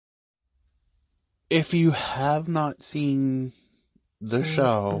if you have not seen the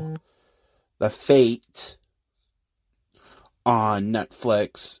show, The Fate, on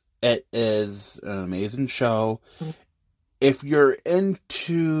Netflix, it is an amazing show. If you're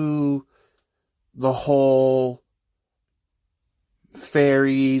into the whole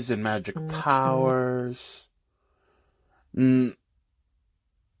fairies and magic powers, this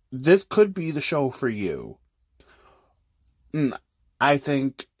could be the show for you. I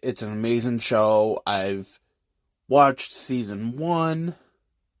think it's an amazing show. I've watched season 1,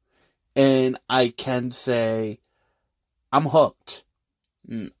 and I can say I'm hooked.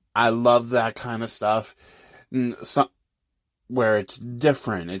 I love that kind of stuff. Where it's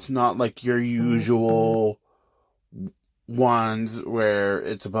different. It's not like your usual ones where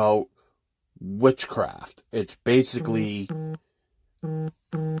it's about witchcraft. It's basically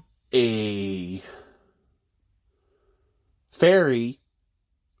a fairy,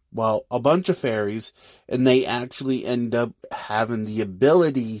 well, a bunch of fairies, and they actually end up having the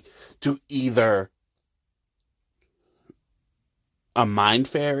ability to either a mind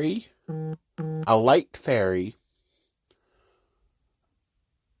fairy, a light fairy,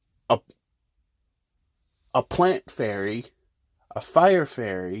 a plant fairy, a fire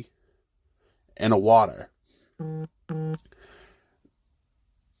fairy, and a water.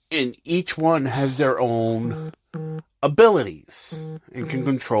 And each one has their own abilities and can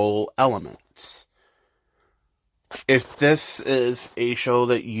control elements. If this is a show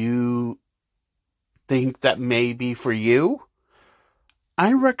that you think that may be for you,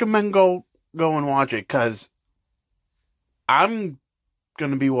 I recommend go and watch it, because I'm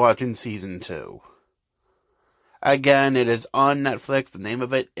going to be watching season 2. Again, it is on Netflix. The name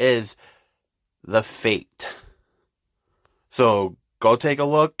of it is The Fate. So go take a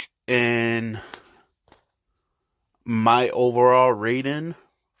look, and my overall rating,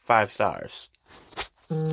 5 stars.